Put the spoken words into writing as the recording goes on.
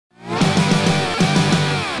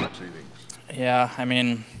Yeah, I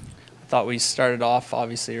mean, I thought we started off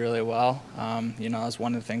obviously really well. That was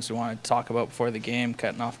one of the things we wanted to talk about before the game,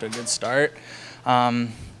 getting off to a good start.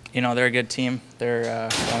 They're a good team. They're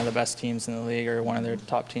one of the best teams in the league, or one of their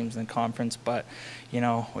top teams in the conference. But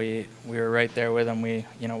we were right there with them. We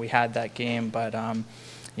had that game, but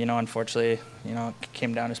unfortunately, it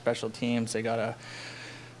came down to special teams. They got a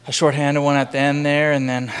shorthanded one at the end there, and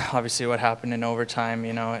then obviously what happened in overtime.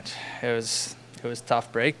 It was a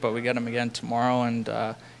tough break, but we get them again tomorrow, and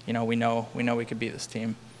we know we could beat this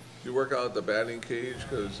team. You work out the batting cage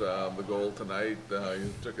because the goal tonight,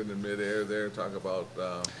 you took it in midair there. Talk about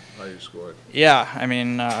how you scored. Yeah, I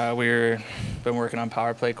mean, we've been working on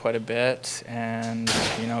power play quite a bit, and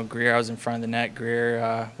Greer, I was in front of the net.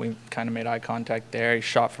 Greer, we kind of made eye contact there. He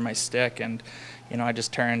shot for my stick, and I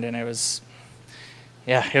just turned, and it was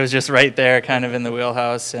just right there, kind of in the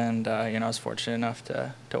wheelhouse, and I was fortunate enough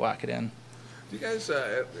to whack it in. Do you guys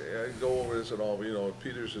go over this at all?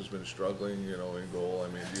 Peters has been struggling, in goal.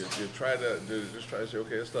 I mean, do you try to say,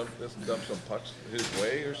 okay, let's dump some pucks his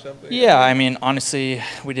way or something? Yeah, I mean, honestly,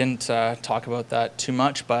 we didn't talk about that too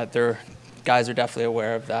much, but guys are definitely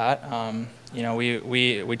aware of that.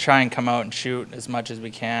 We try and come out and shoot as much as we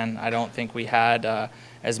can. I don't think we had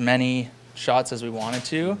as many shots as we wanted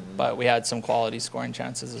to, but we had some quality scoring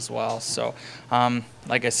chances as well. So,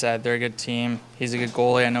 like I said, they're a good team. He's a good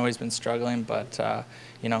goalie. I know he's been struggling, but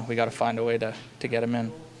we got to find a way to get him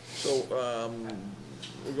in. So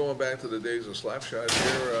we're going back to the days of slap shot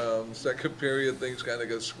here. Second period, things kind of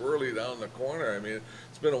get swirly down the corner. I mean,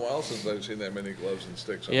 it's been a while since I've seen that many gloves and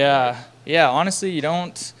sticks. Yeah. Honestly, you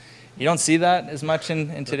don't see that as much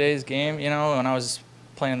in today's game. When I was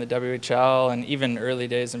playing in the WHL and even early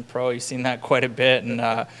days in pro, you've seen that quite a bit, and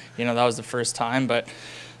that was the first time. But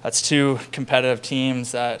that's two competitive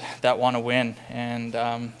teams that want to win, and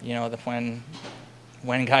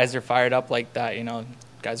when guys are fired up like that,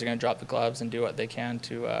 guys are going to drop the gloves and do what they can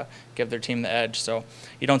to give their team the edge. So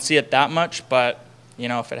you don't see it that much, but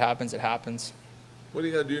if it happens, it happens. What are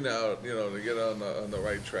you going to do now, to get on the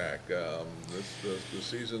right track? The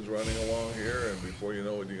season's running along here, and before you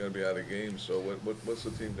know it, you're going to be out of games. So what's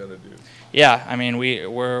the team going to do? Yeah, I mean,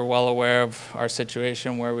 we're well aware of our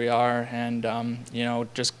situation, where we are, and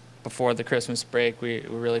just before the Christmas break, we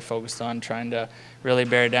really focused on trying to really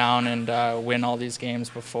bear down and win all these games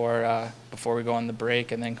before we go on the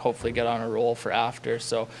break, and then hopefully get on a roll for after.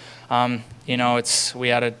 So, we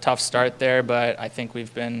had a tough start there, but I think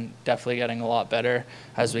we've been definitely getting a lot better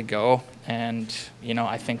as we go, and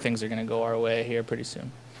I think things are going to go our way here pretty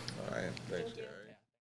soon. All right, thanks.